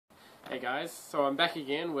Hey guys, so I'm back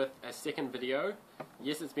again with a second video.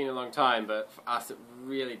 Yes, it's been a long time, but for us it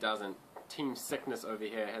really doesn't. Team sickness over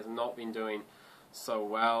here has not been doing so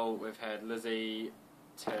well. We've had Lizzie,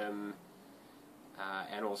 Tim,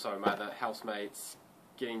 and also my other housemates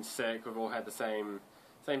getting sick. We've all had the same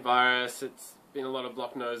virus. It's been a lot of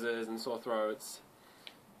blocked noses and sore throats.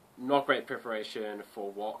 Not great preparation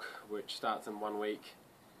for WOC, which starts in 1 week.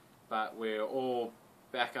 But we're all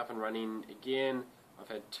back up and running again. I've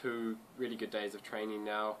had 2 really good days of training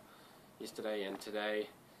now, yesterday and today.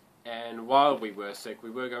 And while we were sick, we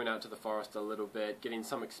were going out to the forest a little bit, getting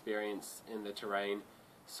some experience in the terrain.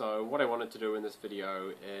 So what I wanted to do in this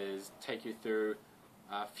video is take you through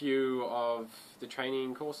a few of the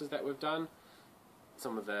training courses that we've done,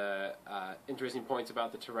 some of the interesting points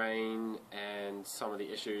about the terrain, and some of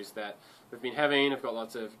the issues that we've been having. I've got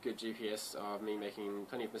lots of good GPS of me making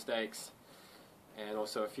plenty of mistakes, and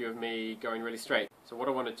also a few of me going really straight. So what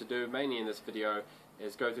I wanted to do mainly in this video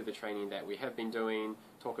is go through the training that we have been doing,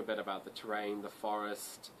 talk a bit about the terrain, the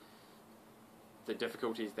forest, the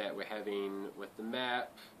difficulties that we're having with the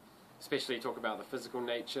map, especially talk about the physical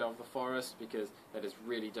nature of the forest, because that is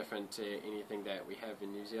really different to anything that we have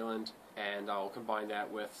in New Zealand. And I'll combine that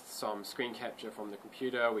with some screen capture from the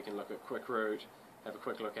computer. We can look at quick route, have a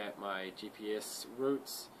quick look at my GPS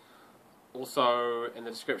routes. Also in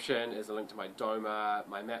the description is a link to my Doma.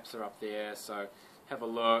 My maps are up there, so have a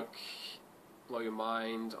look, blow your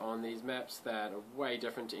mind on these maps that are way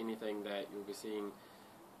different to anything that you'll be seeing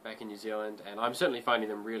back in New Zealand, and I'm certainly finding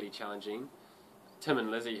them really challenging. Tim and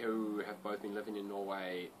Lizzie, who have both been living in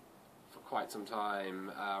Norway for quite some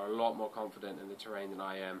time, are a lot more confident in the terrain than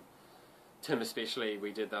I am. Tim especially,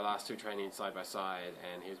 we did the last 2 trainings side by side,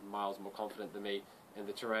 and he's miles more confident than me in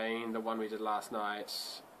the terrain. The one we did last night,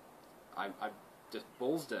 I just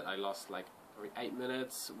ballsed it. I lost like probably 8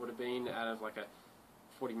 minutes, would have been, out of like a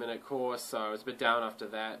 40-minute course, so I was a bit down after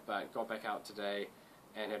that, but got back out today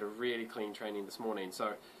and had a really clean training this morning.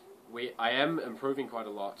 So I am improving quite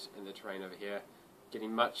a lot in the terrain over here,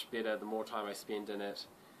 getting much better the more time I spend in it.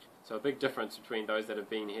 So a big difference between those that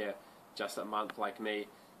have been here just a month like me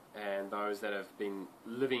and those that have been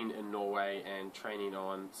living in Norway and training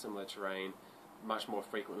on similar terrain much more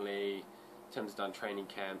frequently. Tim's done training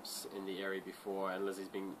camps in the area before, and Lizzie's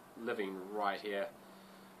been living right here.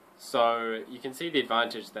 So you can see the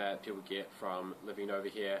advantage that people get from living over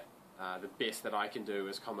here. The best that I can do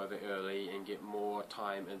is come over early and get more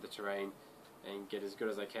time in the terrain and get as good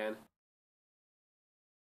as I can.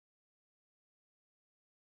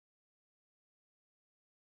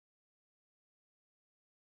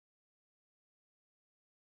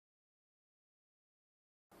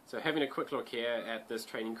 So having a quick look here at this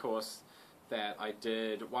training course that I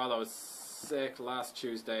did while I was sick last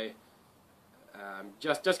Tuesday.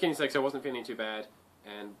 Just getting sick, so I wasn't feeling too bad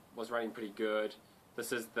and was running pretty good.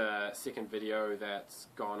 This is the second video that's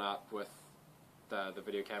gone up with the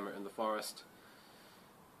video camera in the forest.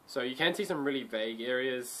 So you can see some really vague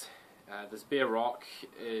areas. This bare rock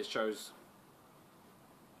shows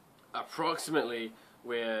approximately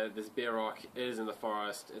where this bare rock is in the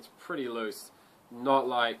forest. It's pretty loose, not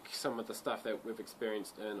like some of the stuff that we've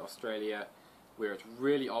experienced in Australia, where it's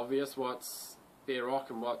really obvious what's bare rock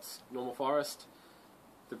and what's normal forest.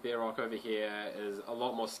 The bare rock over here is a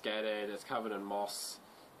lot more scattered. It's covered in moss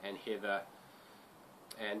and heather,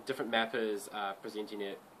 and different mappers are presenting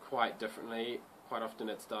it quite differently. Quite often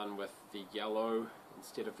it's done with the yellow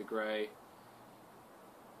instead of the grey.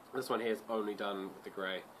 This one here is only done with the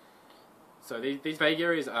grey. So these vague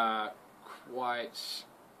areas are quite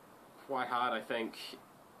hard, I think,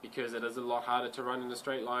 because it is a lot harder to run in a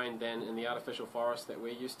straight line than in the artificial forest that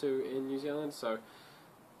we're used to in New Zealand. So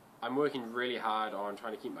I'm working really hard on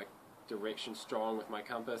trying to keep my direction strong with my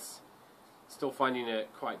compass. Still finding it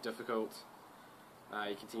quite difficult.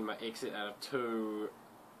 You can see my exit out of 2,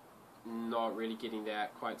 not really getting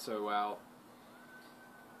that quite so well.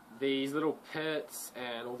 These little pits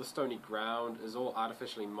and all the stony ground is all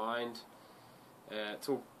artificially mined. It's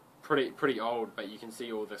all pretty old, but you can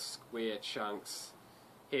see all the square chunks.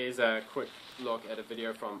 Here's a quick look at a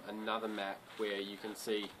video from another map where you can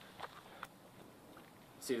see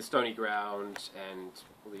the stony ground and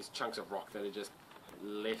all these chunks of rock that are just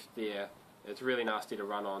left there. It's really nasty to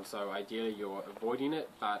run on, so ideally you're avoiding it,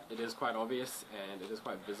 but it is quite obvious and it is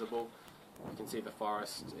quite visible. You can see the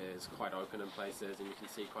forest is quite open in places and you can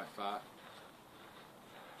see quite far.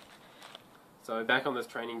 So back on this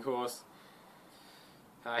training course,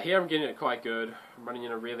 here I'm getting it quite good. I'm running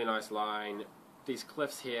in a really nice line. These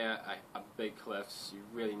cliffs here are big cliffs, you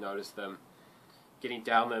really notice them. Getting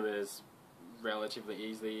down them is relatively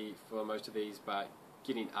easy for most of these, but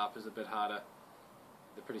getting up is a bit harder.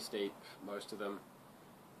 They're pretty steep, most of them.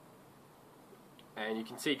 And you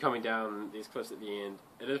can see coming down these cliffs at the end,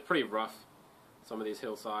 it is pretty rough. Some of these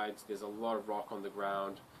hillsides, there's a lot of rock on the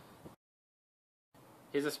ground.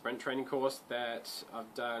 Here's a sprint training course that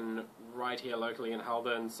I've done right here locally in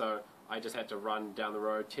Halden, so I just had to run down the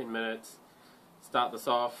road 10 minutes, start this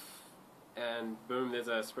off, and boom, there's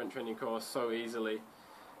a sprint training course so easily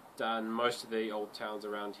done. Most of the old towns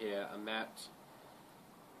around here are mapped.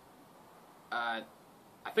 I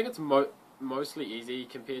think it's mostly easy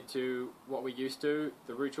compared to what we used to.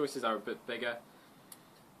 The route choices are a bit bigger.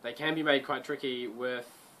 They can be made quite tricky with,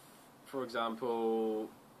 for example,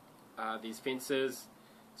 these fences.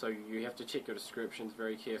 So you have to check your descriptions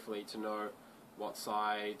very carefully to know what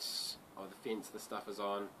side of the fence the stuff is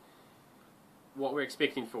on. What we're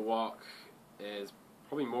expecting for WOC is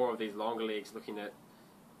probably more of these longer legs, looking at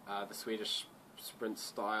the Swedish sprint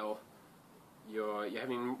style. You're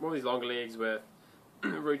having more of these longer legs with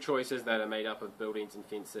route choices that are made up of buildings and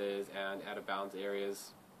fences and out of bounds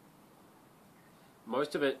areas.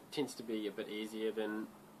 Most of it tends to be a bit easier than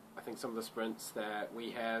I think some of the sprints that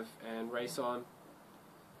we have and race on.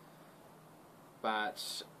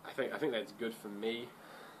 But I think that's good for me.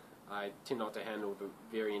 I tend not to handle the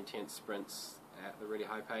very intense sprints at the really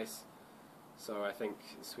high pace, so I think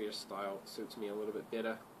the Swedish style suits me a little bit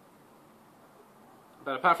better.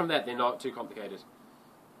 But apart from that, they're not too complicated.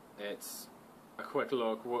 It's a quick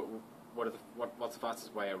look, what's the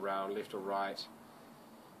fastest way around, left or right,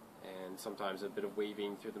 and sometimes a bit of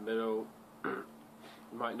weaving through the middle.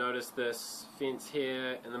 You might notice this fence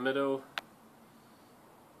here in the middle,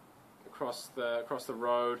 across the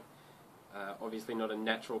road. Obviously not a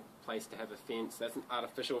natural place to have a fence. That's an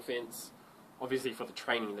artificial fence. Obviously for the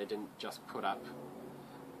training they didn't just put up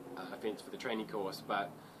a fence for the training course,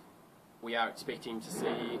 but we are expecting to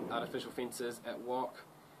see artificial fences at WOC,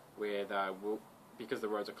 where they will, because the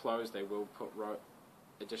roads are closed, they will put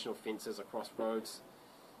additional fences across roads,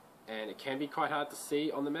 and it can be quite hard to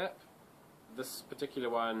see on the map. This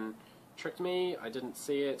particular one tricked me. I didn't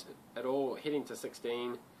see it at all heading to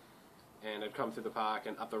 16, and I'd come through the park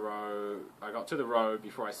and up the road. I got to the road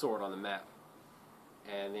before I saw it on the map,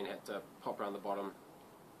 and then had to pop around the bottom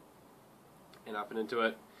and up and into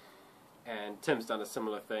it. And Tim's done a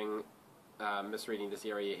similar thing, misreading this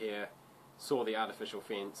area here. Saw the artificial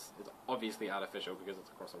fence. It's obviously artificial because it's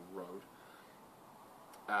across a road,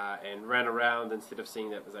 and ran around instead of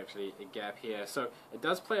seeing that there's actually a gap here. So it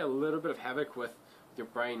does play a little bit of havoc with your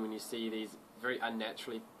brain when you see these very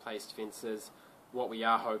unnaturally placed fences. What we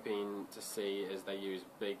are hoping to see is they use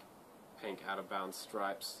big pink out of bounds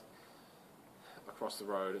stripes across the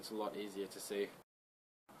road. It's a lot easier to see.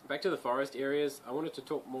 Back to the forest areas, I wanted to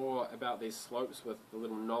talk more about these slopes with the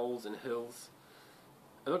little knolls and hills.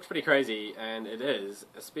 It looks pretty crazy, and it is,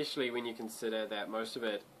 especially when you consider that most of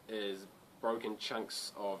it is broken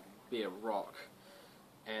chunks of bare rock,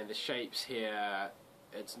 and the shapes here,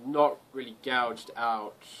 it's not really gouged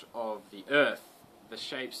out of the earth. The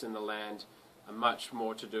shapes in the land are much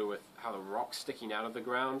more to do with how the rock's sticking out of the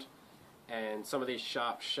ground, and some of these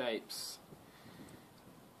sharp shapes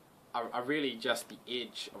are really just the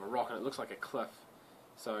edge of a rock, and it looks like a cliff.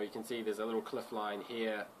 So you can see there's a little cliff line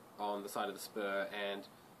here on the side of the spur, and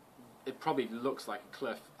it probably looks like a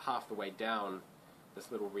cliff half the way down this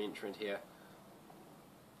little re-entrant here.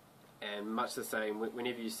 And much the same,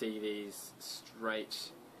 whenever you see these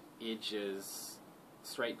straight edges,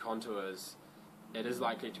 straight contours, it is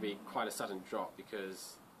likely to be quite a sudden drop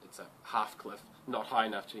because it's a half cliff, not high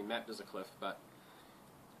enough to be mapped as a cliff, but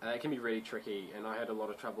it can be really tricky, and I had a lot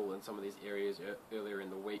of trouble in some of these areas earlier in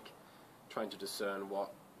the week trying to discern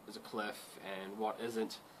what is a cliff and what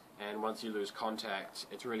isn't. And once you lose contact,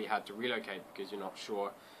 it's really hard to relocate because you're not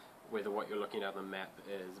sure whether what you're looking at on the map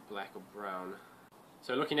is black or brown.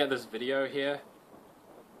 So looking at this video here,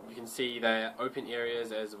 you can see the open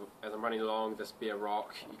areas as I'm running along this bare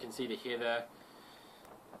rock. You can see the heather.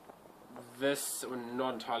 This, we're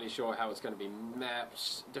not entirely sure how it's going to be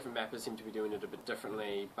mapped. Different mappers seem to be doing it a bit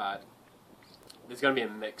differently, but there's going to be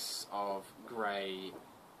a mix of grey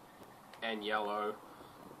and yellow,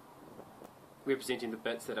 representing the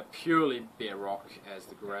bits that are purely bare rock as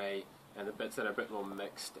the grey, and the bits that are a bit more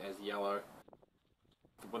mixed as yellow.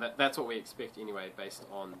 Well, that's what we expect anyway, based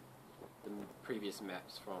on the previous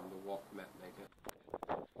maps from the WOC map maker.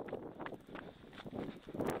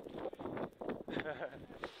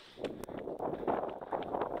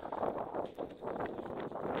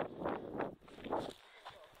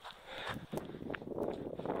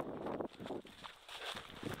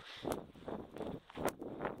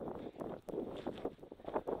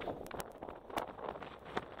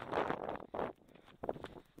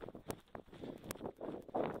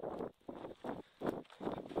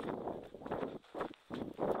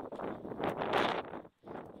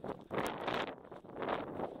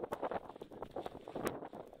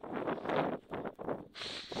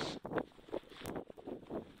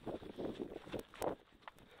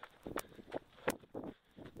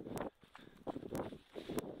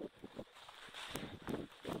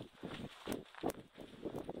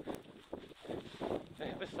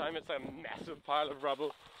 This time it's a massive pile of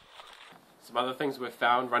rubble. Some other things we've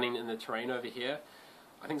found running in the terrain over here.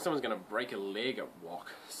 I think someone's going to break a leg at WOC.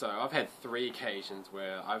 So I've had 3 occasions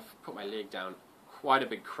where I've put my leg down quite a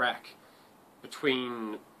big crack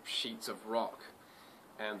between sheets of rock.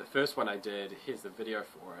 And the first one I did, here's the video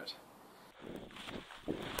for it.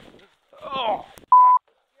 Oh!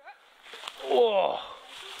 Oh!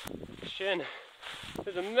 Shin.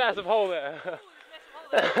 There's a massive hole there.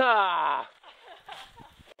 Ah!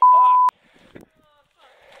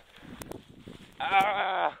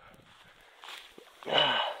 Ah!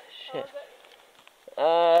 Ah, shit.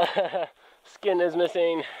 Skin is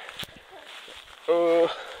missing.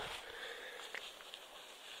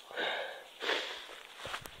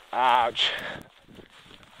 Ouch.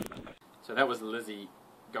 So that was Lizzie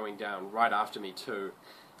going down right after me too,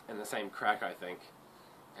 in the same crack I think.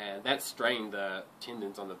 And that strained the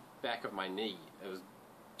tendons on the back of my knee. It was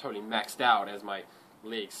totally maxed out as my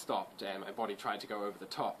leg stopped and my body tried to go over the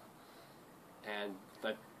top. And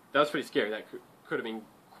that was pretty scary. That could have been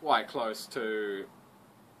quite close to,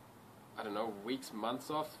 I don't know, weeks,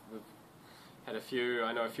 months off. We've had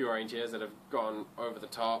I know a few orange hairs that have gone over the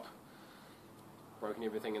top, broken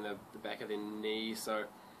everything in the back of their knee, so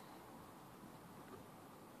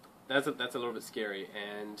that's a little bit scary,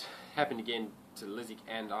 and happened again to Lizzie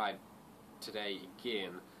and I today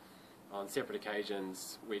again on separate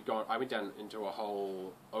occasions. I went down into a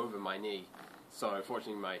hole over my knee, so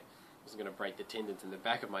fortunately I wasn't going to break the tendons in the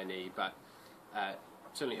back of my knee, but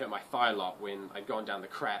certainly hurt my thigh a lot when I'd gone down the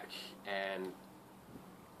crack and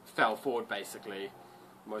fell forward basically.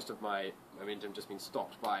 Most of my momentum just been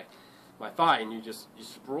stopped by my thigh, and you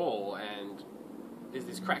sprawl, and there's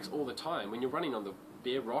these cracks all the time. When you're running on the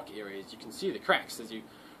bare rock areas, you can see the cracks as you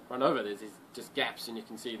run over. There's these just gaps, and you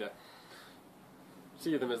can see them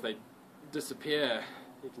as they disappear.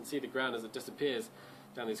 You can see the ground as it disappears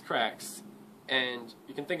down these cracks, and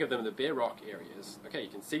you can think of them in the bare rock areas. Okay, you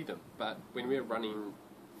can see them, but when we're running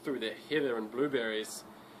through the heather and blueberries,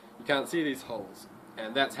 you can't see these holes,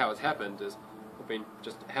 and that's how it's happened. Is I've been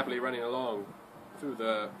just happily running along through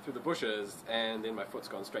the bushes, and then my foot's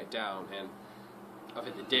gone straight down, and I've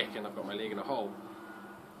hit the deck, and I've got my leg in a hole.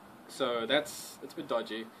 So it's a bit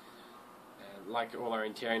dodgy. And like all our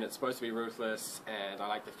terrain, it's supposed to be ruthless, and I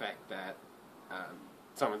like the fact that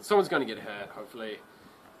someone's going to get hurt, hopefully,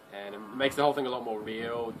 and it makes the whole thing a lot more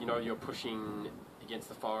real. You know, you're pushing against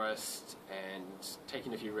the forest and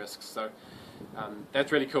taking a few risks, so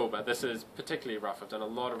that's really cool. But this is particularly rough. I've done a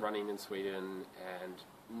lot of running in Sweden and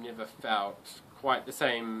never felt quite the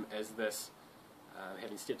same as this,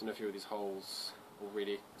 having stepped in a few of these holes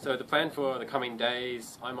already. So the plan for the coming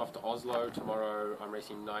days, I'm off to Oslo tomorrow. I'm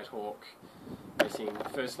racing Nighthawk, racing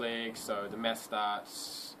first leg, so the mass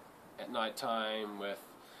starts at night time with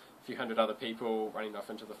a few hundred other people running off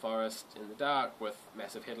into the forest in the dark with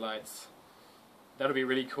massive headlights. That'll be a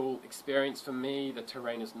really cool experience for me. The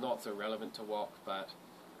terrain is not so relevant to WOC, but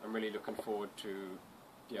I'm really looking forward to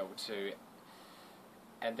be able to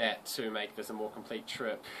add that to make this a more complete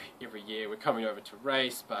trip every year. We're coming over to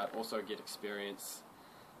race, but also get experience.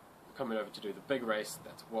 We're coming over to do the big race,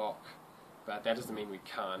 that's WOC, but that doesn't mean we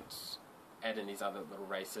can't add in these other little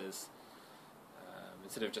races.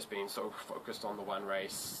 Instead of just being so focused on the one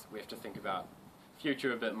race, we have to think about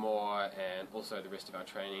future a bit more, and also the rest of our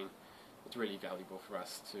training. It's really valuable for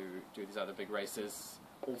us to do these other big races.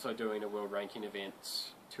 Also doing a world ranking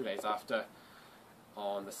event 2 days after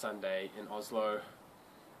on the Sunday in Oslo,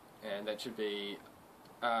 and that should be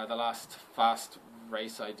the last fast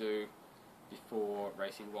race I do before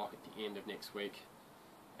racing WOC at the end of next week.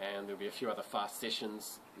 And there'll be a few other fast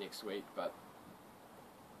sessions next week, but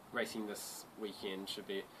racing this weekend should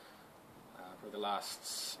be probably the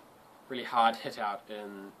last really hard hit out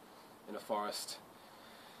in a forest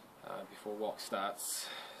before WOC starts.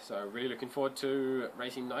 So really looking forward to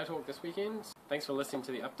racing Nighthawk this weekend. Thanks for listening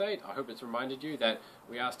to the update. I hope it's reminded you that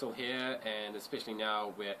we are still here, and especially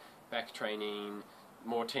now we're back training.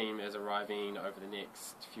 More team is arriving over the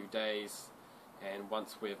next few days, and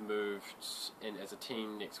once we've moved in as a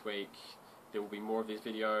team next week, there will be more of these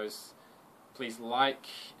videos. Please like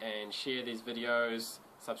and share these videos,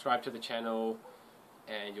 subscribe to the channel,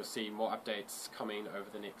 and you'll see more updates coming over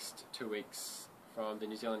the next 2 weeks from the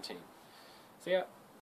New Zealand team. See ya!